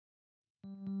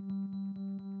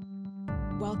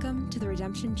Welcome to the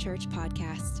Redemption Church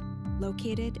podcast,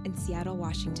 located in Seattle,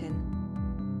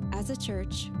 Washington. As a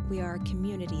church, we are a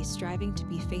community striving to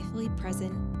be faithfully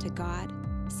present to God,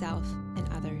 self, and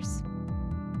others.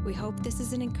 We hope this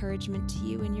is an encouragement to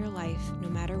you in your life, no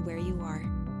matter where you are.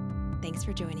 Thanks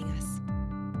for joining us.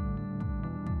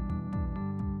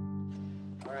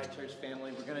 All right, church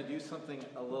family, we're going to do something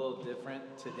a little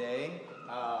different today.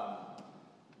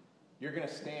 You're going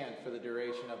to stand for the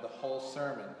duration of the whole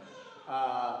sermon,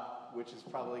 which is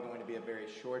probably going to be a very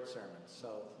short sermon,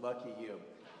 so lucky you.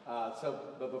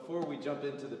 But before we jump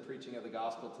into the preaching of the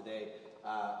gospel today,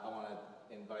 I want to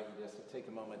invite you just to take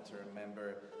a moment to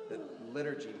remember that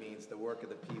liturgy means the work of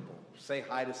the people. Say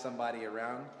hi to somebody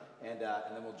around, and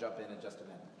then we'll jump in just a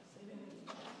minute.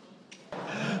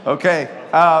 Okay.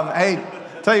 Hey,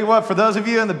 tell you what, for those of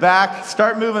you in the back,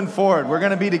 start moving forward. We're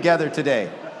going to be together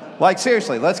today. Like,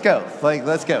 seriously, let's go.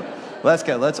 Let's go.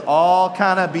 Let's all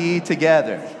kind of be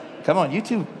together. Come on, you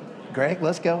two, Greg,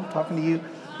 let's go. Talking to you.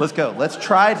 Let's go. Let's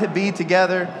try to be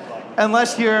together.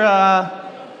 Unless you're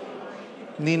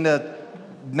needing to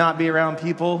not be around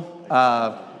people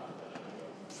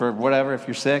for whatever. If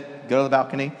you're sick, go to the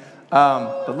balcony.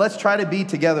 But let's try to be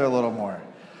together a little more.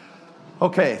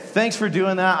 Okay, thanks for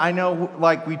doing that. I know,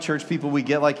 like, we church people, we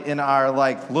get, like, in our,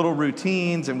 like, little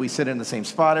routines, and we sit in the same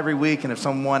spot every week, and if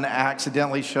someone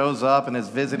accidentally shows up and is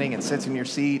visiting and sits in your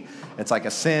seat, it's like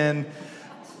a sin.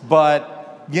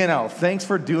 But, you know, thanks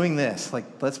for doing this. Like,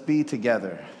 let's be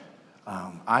together.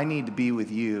 I need to be with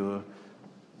you,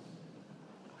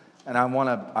 and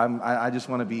I just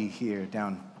want to be here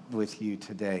down with you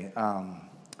today.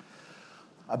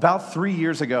 About 3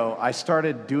 years ago, I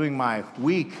started doing my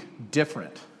week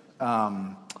different.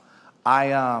 I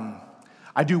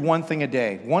do one thing a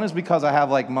day. One is because I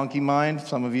have like monkey mind.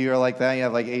 Some of you are like that. You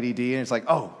have like ADD, and it's like,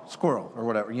 oh, squirrel or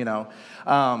whatever, you know.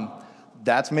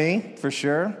 That's me for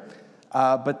sure.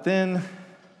 But then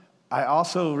I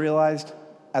also realized,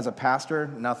 as a pastor,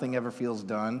 nothing ever feels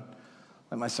done.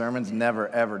 Like my sermon's never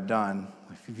ever done.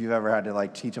 If you've ever had to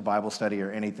like teach a Bible study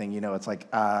or anything, you know, it's like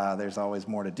there's always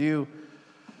more to do.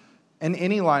 And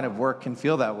any line of work can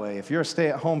feel that way. If you're a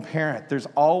stay-at-home parent, there's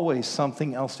always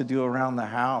something else to do around the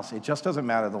house. It just doesn't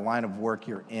matter the line of work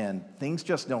you're in. Things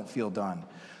just don't feel done.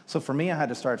 So for me, I had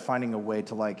to start finding a way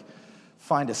to like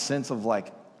find a sense of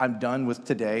like, I'm done with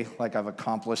today, like I've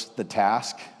accomplished the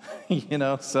task, you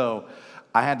know? So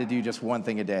I had to do just one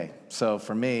thing a day. So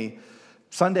for me,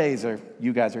 Sundays are,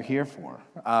 you guys are here for.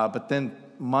 But then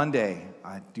Monday,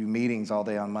 I do meetings all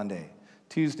day on Monday.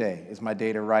 Tuesday is my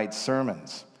day to write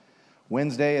sermons.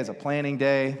 Wednesday is a planning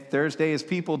day. Thursday is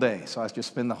people day. So I just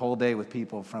spend the whole day with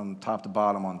people from top to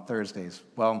bottom on Thursdays.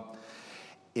 Well,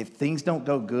 if things don't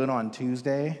go good on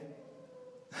Tuesday,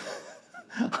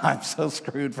 I'm so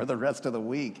screwed for the rest of the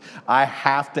week. I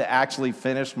have to actually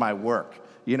finish my work.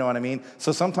 You know what I mean?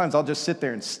 So sometimes I'll just sit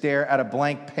there and stare at a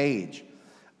blank page.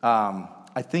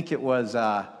 I think it was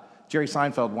Jerry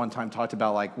Seinfeld one time talked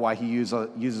about like why he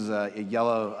uses a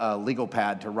yellow legal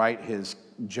pad to write his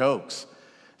jokes.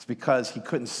 It's because he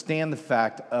couldn't stand the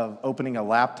fact of opening a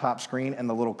laptop screen and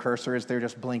the little cursor is there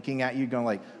just blinking at you, going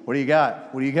like, what do you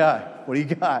got? What do you got? What do you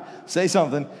got? Say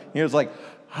something. And he was like,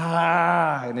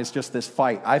 and it's just this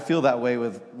fight. I feel that way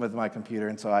with my computer,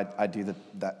 and so I do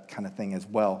that kind of thing as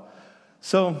well.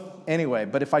 So anyway,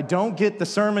 but if I don't get the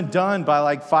sermon done by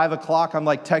like 5 o'clock, I'm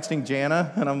like texting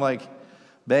Jana, and I'm like,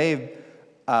 babe,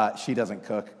 she doesn't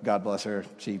cook. God bless her.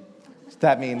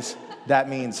 That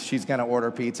means she's going to order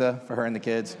pizza for her and the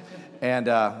kids. And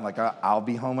like I'll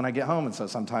be home when I get home. And so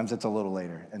sometimes it's a little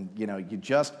later. And, you know, you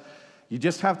just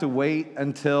have to wait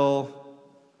until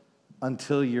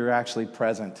you're actually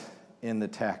present in the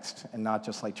text and not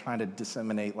just like trying to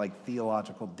disseminate like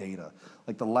theological data.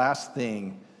 Like the last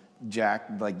thing, Jack,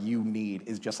 like you need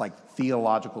is just like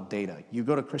theological data. You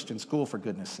go to Christian school, for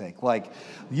goodness sake. Like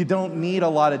you don't need a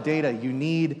lot of data. You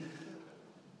need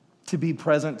to be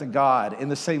present to God in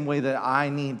the same way that I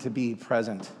need to be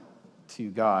present to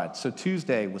God. So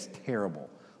Tuesday was terrible.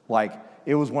 Like,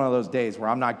 it was one of those days where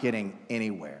I'm not getting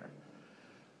anywhere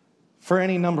for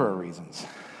any number of reasons.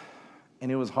 And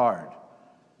it was hard.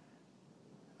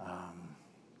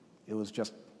 It was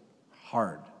just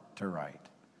hard to write.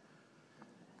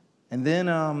 And then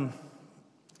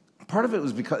part of it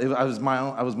was because it was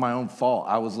my own fault.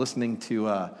 I was listening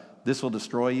to This Will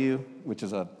Destroy You, which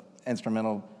is a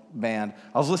instrumental band.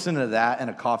 I was listening to that in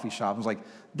a coffee shop. I was like,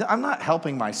 I'm not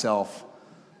helping myself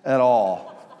at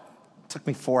all. It took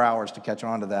me 4 hours to catch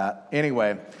on to that.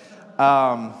 Anyway,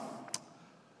 but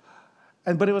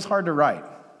it was hard to write.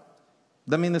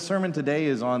 I mean, the sermon today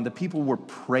is on the people were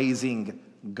praising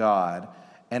God,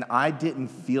 and I didn't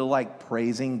feel like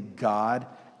praising God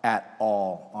at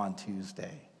all on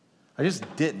Tuesday. I just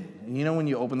didn't. And you know when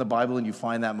you open the Bible and you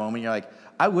find that moment, you're like,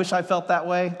 I wish I felt that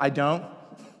way. I don't.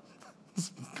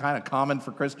 It's kind of common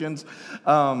for Christians.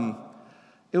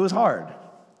 It was hard.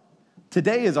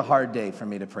 Today is a hard day for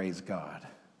me to praise God,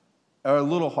 or a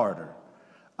little harder.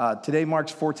 Today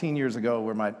marks 14 years ago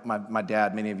where my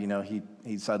dad, many of you know,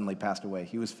 he suddenly passed away.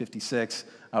 He was 56,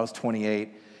 I was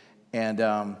 28. And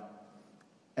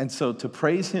so to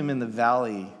praise him in the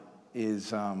valley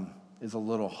is a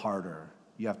little harder.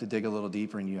 You have to dig a little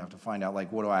deeper and you have to find out,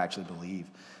 like, what do I actually believe?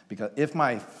 Because if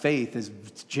my faith is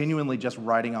genuinely just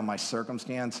riding on my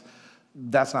circumstance,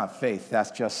 that's not faith. That's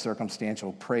just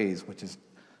circumstantial praise, which is,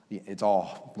 it's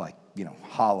all like,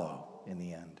 hollow in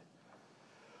the end.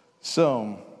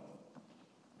 So,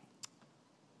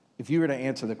 if you were to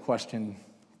answer the question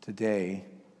today,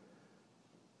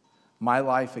 my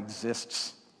life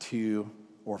exists to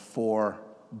or for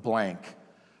blank,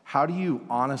 how do you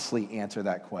honestly answer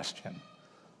that question?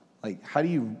 Like, how do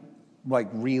you,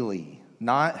 really?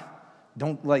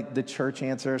 Don't like the church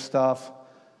answer stuff.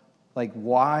 Like,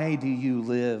 why do you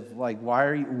live? Like,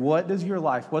 what does your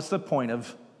life, what's the point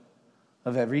of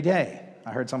every day? I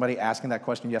heard somebody asking that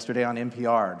question yesterday on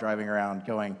NPR, driving around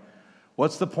going,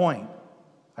 what's the point?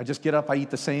 I just get up, I eat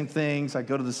the same things, I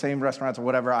go to the same restaurants or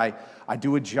whatever, I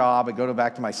do a job, I go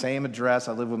back to my same address,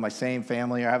 I live with my same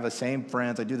family, I have the same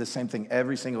friends, I do the same thing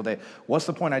every single day. What's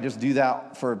the point? I just do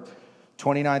that for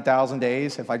 29,000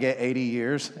 days if I get 80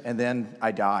 years and then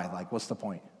I die. Like, what's the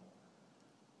point?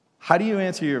 How do you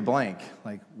answer your blank?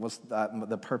 Like, what's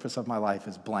the purpose of my life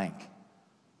is blank.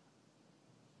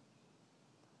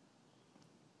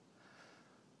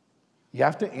 You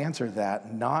have to answer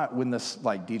that not when this,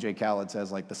 like DJ Khaled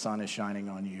says, like the sun is shining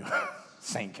on you,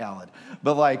 St. Khaled.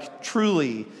 But like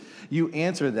truly, you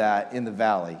answer that in the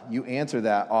valley. You answer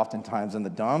that oftentimes in the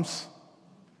dumps,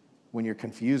 when you're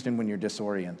confused and when you're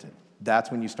disoriented.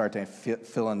 That's when you start to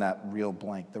fill in that real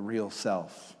blank, the real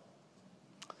self.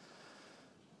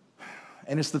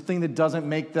 And it's the thing that doesn't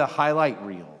make the highlight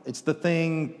reel. It's the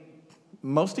thing,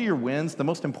 most of your wins, the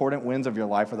most important wins of your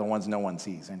life are the ones no one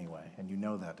sees anyway. And you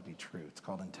know that to be true. It's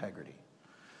called integrity.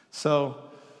 So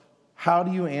how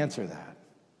do you answer that?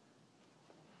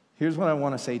 Here's what I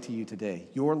want to say to you today.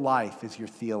 Your life is your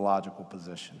theological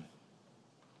position.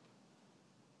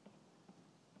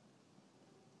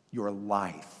 Your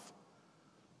life.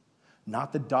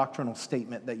 Not the doctrinal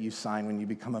statement that you sign when you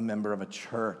become a member of a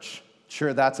church.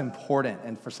 Sure, that's important.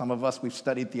 And for some of us, we've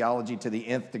studied theology to the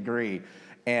nth degree.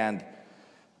 And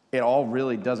it all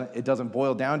really doesn't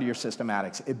boil down to your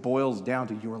systematics. It boils down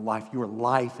to your life. Your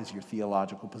life is your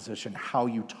theological position. How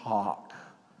you talk,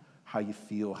 how you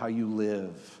feel, how you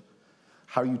live,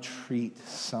 how you treat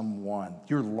someone.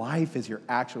 Your life is your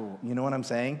actual, you know what I'm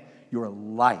saying? Your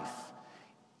life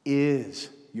is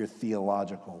your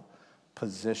theological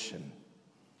position.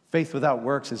 Faith without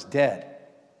works is dead,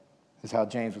 is how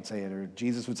James would say it, or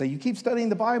Jesus would say, you keep studying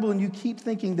the Bible and you keep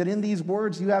thinking that in these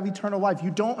words you have eternal life.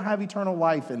 You don't have eternal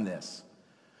life in this.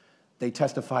 They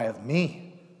testify of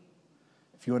me.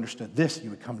 If you understood this, you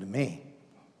would come to me.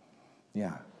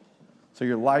 Yeah. So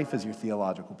your life is your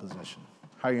theological position.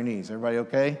 How are your knees? Everybody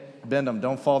okay? Bend them.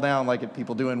 Don't fall down like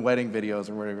people do in wedding videos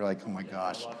or whatever. You're like, oh my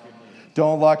gosh.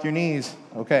 Don't lock your knees.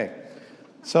 Okay.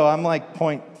 So I'm like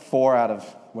 0.4 out of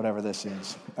whatever this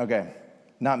is. Okay.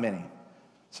 Not many.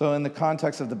 So in the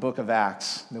context of the book of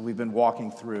Acts that we've been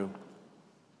walking through,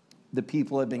 the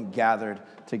people had been gathered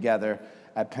together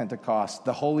at Pentecost.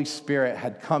 The Holy Spirit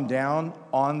had come down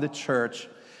on the church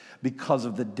because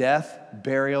of the death,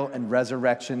 burial, and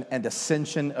resurrection and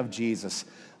ascension of Jesus.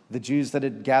 The Jews that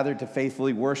had gathered to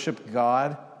faithfully worship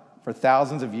God for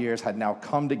thousands of years had now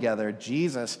come together.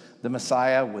 Jesus, the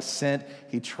Messiah, was sent.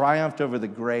 He triumphed over the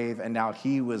grave, and now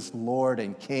he was Lord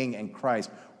and King and Christ,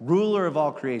 ruler of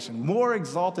all creation, more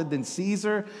exalted than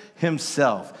Caesar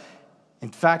himself.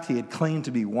 In fact, he had claimed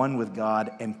to be one with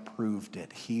God and proved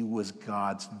it. He was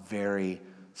God's very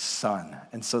Son.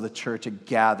 And so the church had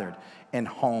gathered in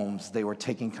homes. They were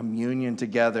taking communion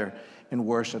together in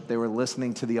worship. They were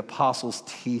listening to the apostles'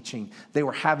 teaching. They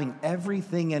were having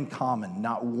everything in common.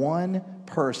 Not one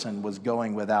person was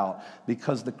going without,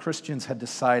 because the Christians had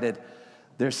decided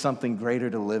there's something greater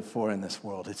to live for in this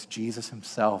world. It's Jesus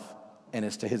himself, and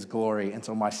it's to his glory. And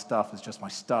so my stuff is just my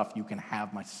stuff. You can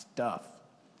have my stuff.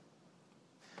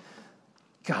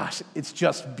 Gosh, it's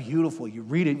just beautiful. You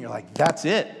read it and you're like, that's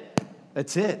it.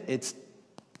 That's it. It's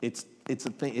a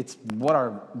thing. It's what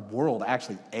our world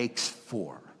actually aches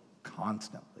for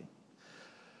constantly.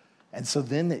 And so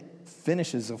then it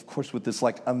finishes, of course, with this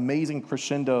like amazing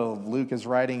crescendo. Luke is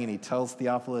writing and he tells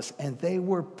Theophilus, and they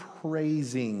were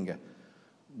praising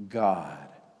God.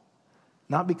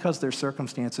 Not because their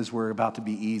circumstances were about to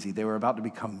be easy. They were about to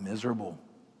become miserable.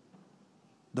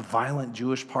 The violent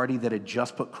Jewish party that had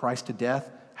just put Christ to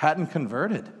death hadn't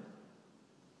converted.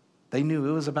 They knew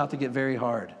it was about to get very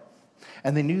hard.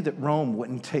 And they knew that Rome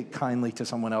wouldn't take kindly to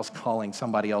someone else calling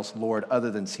somebody else Lord other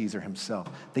than Caesar himself.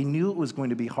 They knew it was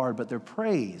going to be hard, but their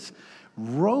praise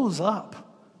rose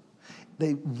up.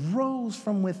 They rose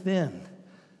from within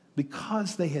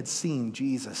because they had seen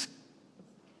Jesus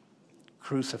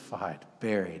crucified,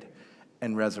 buried,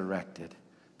 and resurrected.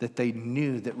 That they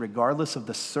knew that regardless of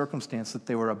the circumstance that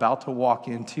they were about to walk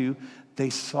into, they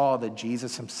saw that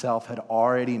Jesus himself had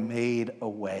already made a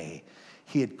way.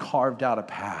 He had carved out a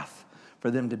path for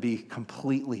them to be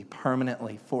completely,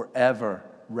 permanently, forever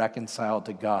reconciled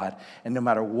to God. And no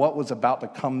matter what was about to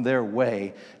come their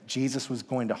way, Jesus was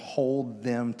going to hold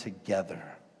them together.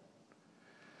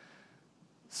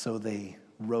 So they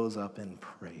rose up in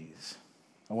praise.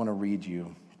 I want to read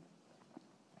you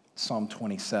Psalm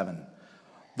 27.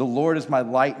 The Lord is my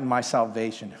light and my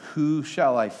salvation. Who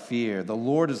shall I fear? The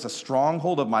Lord is the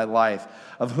stronghold of my life.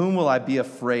 Of whom will I be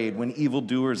afraid when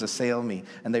evildoers assail me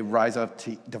and they rise up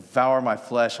to devour my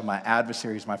flesh and my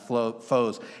adversaries, my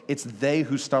foes? It's they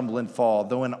who stumble and fall.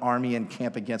 Though an army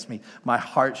encamp against me, my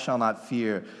heart shall not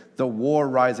fear. Though war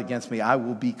rise against me, I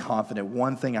will be confident.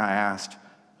 One thing I asked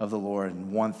of the Lord,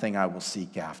 and one thing I will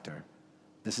seek after.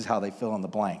 This is how they fill in the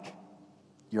blank.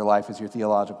 Your life is your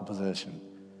theological position.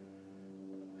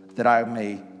 That I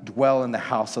may dwell in the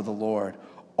house of the Lord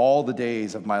all the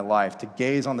days of my life, to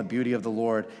gaze on the beauty of the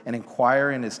Lord and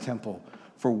inquire in his temple.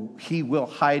 For he will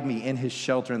hide me in his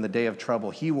shelter in the day of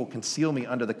trouble. He will conceal me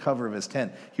under the cover of his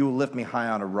tent. He will lift me high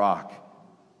on a rock.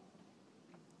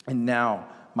 And now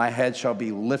my head shall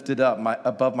be lifted up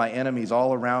above my enemies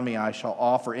all around me. I shall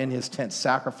offer in his tent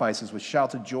sacrifices with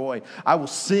shouts of joy. I will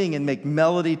sing and make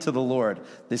melody to the Lord.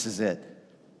 This is it.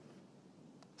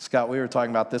 Scott, we were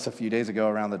talking about this a few days ago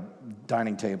around the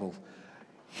dining table.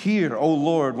 Hear, O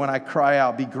Lord, when I cry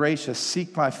out, be gracious,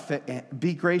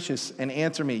 be gracious and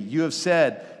answer me. You have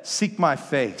said, seek my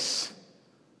face.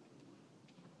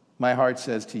 My heart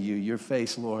says to you, your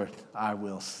face, Lord, I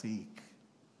will seek.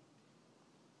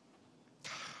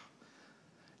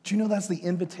 Do you know that's the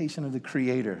invitation of the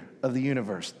creator of the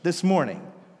universe this morning,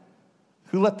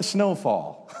 who let the snow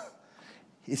fall,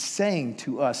 is saying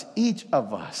to us, each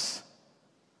of us,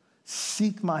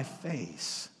 seek my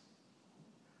face.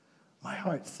 My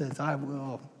heart says, I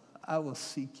will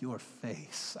seek your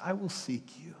face. I will seek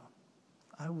you.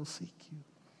 I will seek you.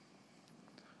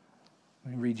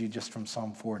 Let me read you just from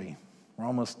Psalm 40. We're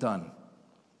almost done.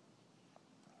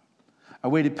 I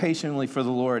waited patiently for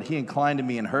the Lord. He inclined to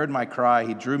me and heard my cry.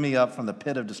 He drew me up from the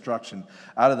pit of destruction,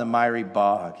 out of the miry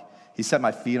bog. He set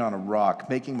my feet on a rock,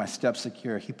 making my steps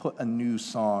secure. He put a new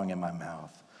song in my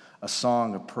mouth, a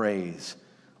song of praise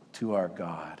to our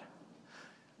God.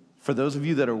 For those of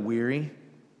you that are weary,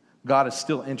 God is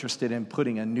still interested in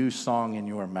putting a new song in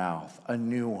your mouth, a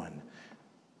new one.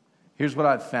 Here's what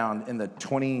I've found in the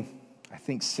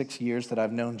 6 years that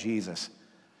I've known Jesus,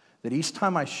 that each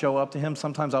time I show up to him,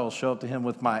 sometimes I will show up to him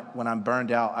with when I'm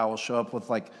burned out, I will show up with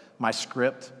like my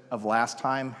script of last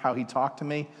time, how he talked to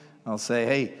me. I'll say,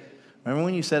 hey, remember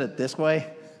when you said it this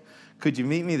way? Could you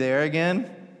meet me there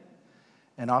again?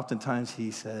 And oftentimes he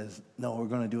says, no, we're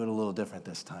going to do it a little different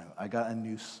this time. I got a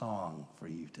new song for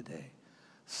you today.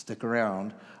 Stick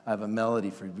around. I have a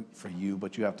melody for you,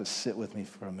 but you have to sit with me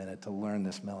for a minute to learn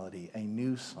this melody, a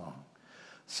new song.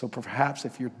 So perhaps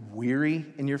if you're weary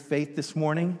in your faith this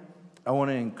morning, I want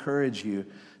to encourage you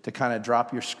to kind of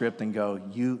drop your script and go,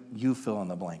 you fill in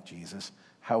the blank, Jesus.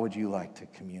 How would you like to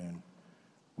commune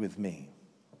with me?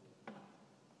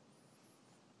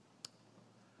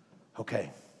 Okay.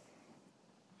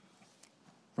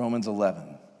 Romans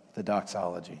 11, the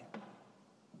doxology.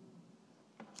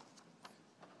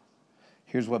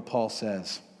 Here's what Paul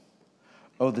says.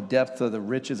 Oh, the depth of the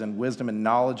riches and wisdom and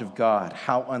knowledge of God.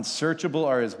 How unsearchable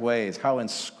are his ways. How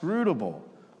inscrutable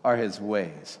are his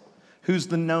ways. Who's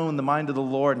known the mind of the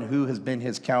Lord, and who has been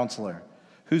his counselor?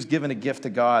 Who's given a gift to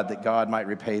God that God might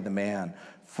repay the man?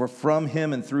 For from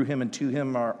him and through him and to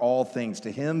him are all things.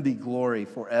 To him be glory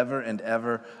forever and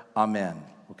ever. Amen.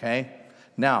 Okay?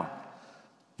 Now,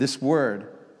 this word,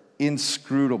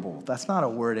 inscrutable, that's not a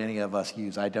word any of us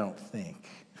use, I don't think.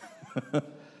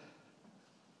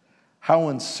 How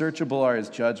unsearchable are his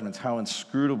judgments, how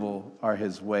inscrutable are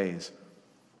his ways.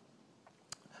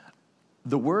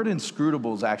 The word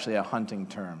inscrutable is actually a hunting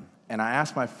term. And I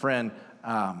asked my friend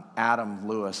Adam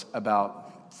Lewis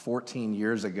about 14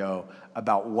 years ago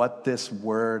about what this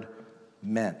word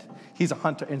meant. He's a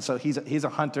hunter, and so he's a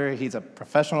hunter, he's a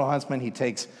professional huntsman. He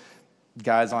takes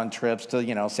guys on trips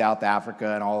to, South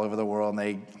Africa and all over the world, and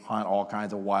they hunt all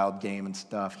kinds of wild game and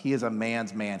stuff. He is a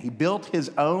man's man. He built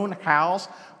his own house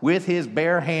with his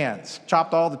bare hands,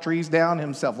 chopped all the trees down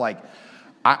himself.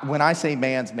 When I say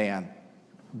man's man,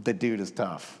 the dude is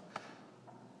tough.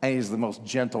 And he's the most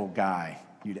gentle guy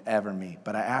you'd ever meet.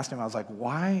 But I asked him, I was like,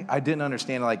 why? I didn't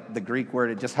understand, the Greek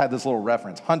word. It just had this little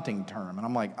reference, hunting term. And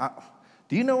I'm like,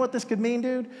 do you know what this could mean,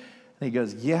 dude? And he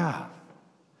goes, yeah.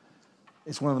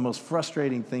 It's one of the most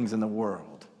frustrating things in the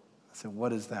world. I said,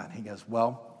 what is that? And he goes,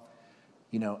 well,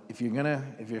 if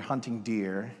you're hunting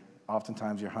deer,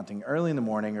 oftentimes you're hunting early in the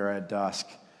morning or at dusk.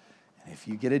 And if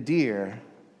you get a deer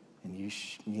and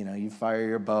you fire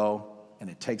your bow and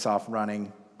it takes off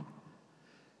running,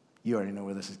 you already know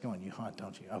where this is going. You hunt,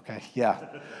 don't you? Okay,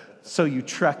 yeah. So you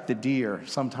trek the deer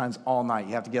sometimes all night.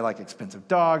 You have to get expensive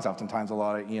dogs. Oftentimes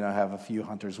have a few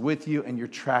hunters with you, and you're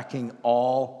tracking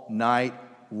all night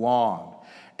long.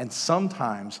 And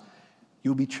sometimes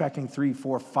you'll be trekking 3,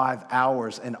 4, 5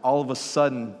 hours, and all of a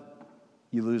sudden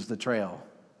you lose the trail.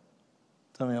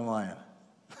 Tell me I'm lying.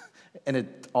 And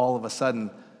all of a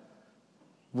sudden,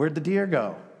 where'd the deer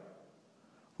go?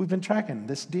 We've been tracking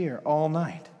this deer all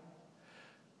night.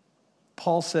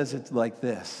 Paul says it like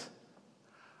this.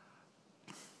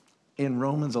 In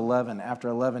Romans 11, after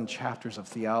 11 chapters of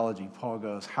theology, Paul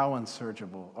goes, how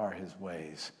unsearchable are his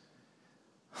ways?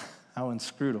 How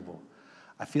inscrutable.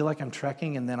 I feel like I'm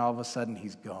trekking, and then all of a sudden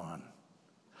he's gone.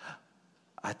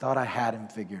 I thought I had him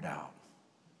figured out.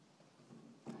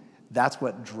 That's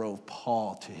what drove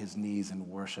Paul to his knees in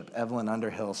worship. Evelyn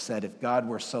Underhill said, if God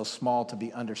were so small to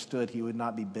be understood, he would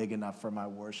not be big enough for my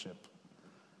worship.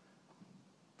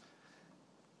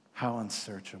 How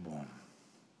unsearchable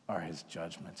are his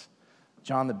judgments.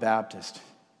 John the Baptist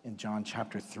in John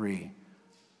chapter 3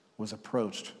 was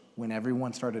approached when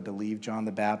everyone started to leave John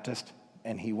the Baptist,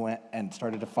 and he went and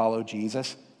started to follow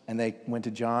Jesus, and they went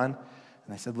to John,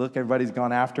 and they said, look, everybody's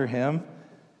gone after him.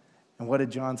 And what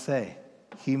did John say?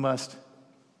 He must,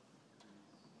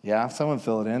 someone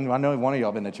fill it in. I know one of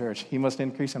y'all been to church. He must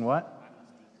increase in what?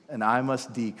 And I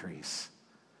must decrease.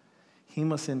 He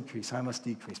must increase, I must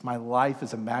decrease. My life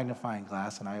is a magnifying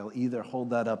glass, and I will either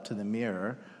hold that up to the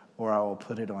mirror or I will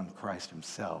put it on Christ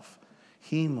himself.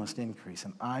 He must increase,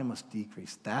 and I must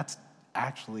decrease. That's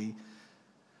actually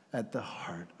at the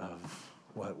heart of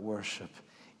what worship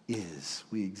is.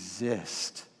 We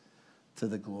exist to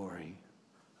the glory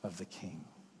of the King.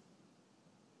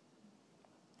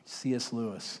 C.S.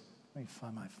 Lewis. Let me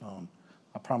find my phone.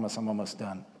 I promise I'm almost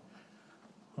done.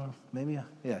 Well, maybe,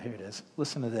 here it is.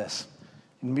 Listen to this.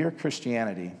 In Mere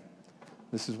Christianity,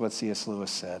 this is what C.S. Lewis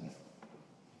said.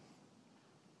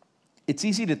 It's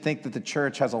easy to think that the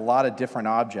church has a lot of different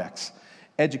objects: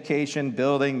 education,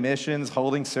 building, missions,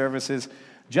 holding services,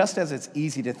 just as it's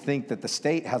easy to think that the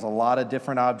state has a lot of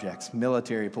different objects: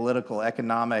 military, political,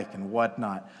 economic, and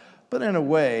whatnot. But in a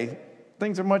way,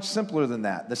 things are much simpler than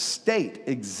that. The state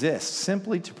exists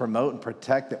simply to promote and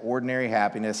protect the ordinary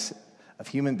happiness of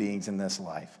human beings in this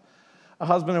life. A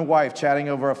husband and wife chatting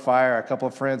over a fire, a couple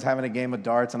of friends having a game of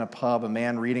darts in a pub, a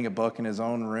man reading a book in his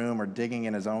own room or digging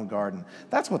in his own garden.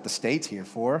 That's what the state's here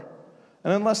for.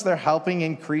 And unless they're helping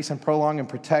increase and prolong and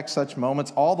protect such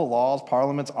moments, all the laws,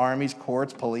 parliaments, armies,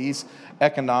 courts, police,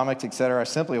 economics, etc., are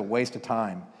simply a waste of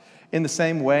time. In the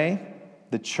same way,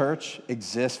 the church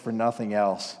exists for nothing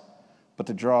else but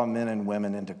to draw men and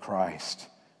women into Christ,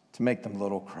 to make them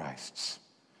little Christs.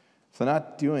 If they're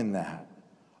not doing that,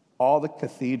 all the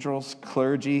cathedrals,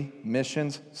 clergy,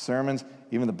 missions, sermons,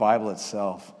 even the Bible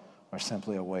itself are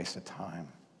simply a waste of time.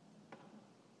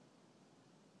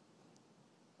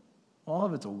 All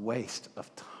of it's a waste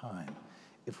of time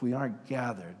if we aren't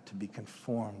gathered to be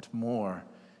conformed more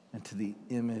into the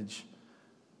image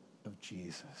of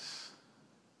Jesus.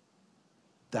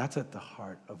 That's at the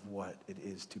heart of what it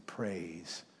is to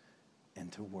praise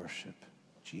and to worship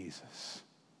Jesus.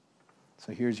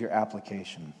 So here's your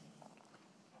application.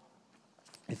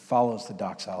 It follows the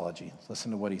doxology.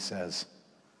 Listen to what he says.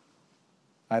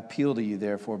 I appeal to you,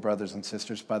 therefore, brothers and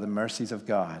sisters, by the mercies of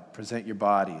God, present your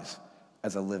bodies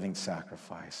as a living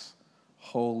sacrifice,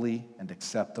 holy and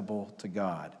acceptable to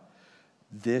God.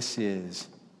 This is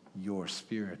your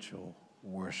spiritual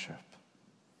worship.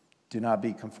 Do not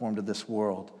be conformed to this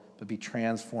world, but be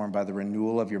transformed by the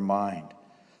renewal of your mind,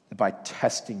 that by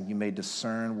testing you may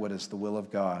discern what is the will of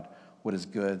God, what is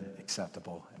good,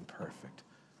 acceptable, and perfect.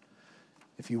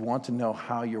 If you want to know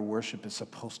how your worship is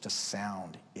supposed to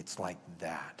sound, it's like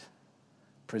that.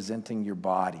 Presenting your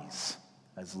bodies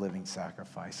as living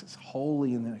sacrifices,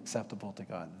 holy and acceptable to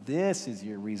God. This is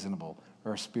your reasonable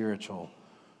or spiritual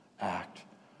act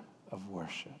of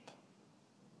worship.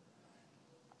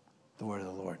 the word of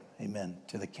the Lord. Amen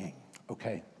to the King.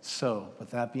 Okay, so with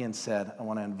that being said, I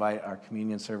want to invite our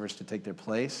communion servers to take their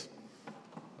place.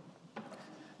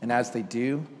 And as they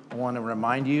do, I want to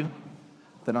remind you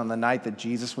that on the night that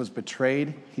Jesus was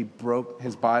betrayed, he broke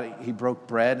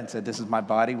bread and said, "This is my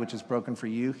body, which is broken for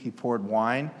you." He poured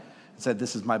wine and said,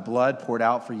 "This is my blood poured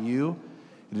out for you.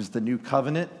 It is the new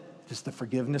covenant. It is the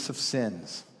forgiveness of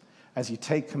sins." As you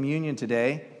take communion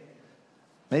today,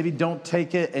 maybe don't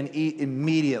take it and eat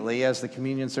immediately as the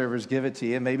communion servers give it to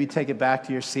you. Maybe take it back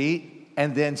to your seat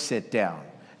and then sit down.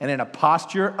 And in a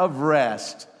posture of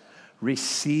rest,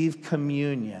 receive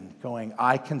communion, going,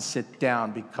 I can sit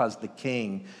down because the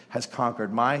King has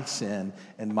conquered my sin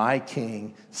and my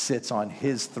King sits on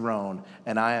his throne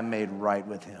and I am made right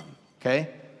with him. Okay?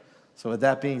 So with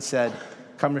that being said,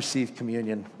 come receive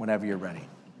communion whenever you're ready.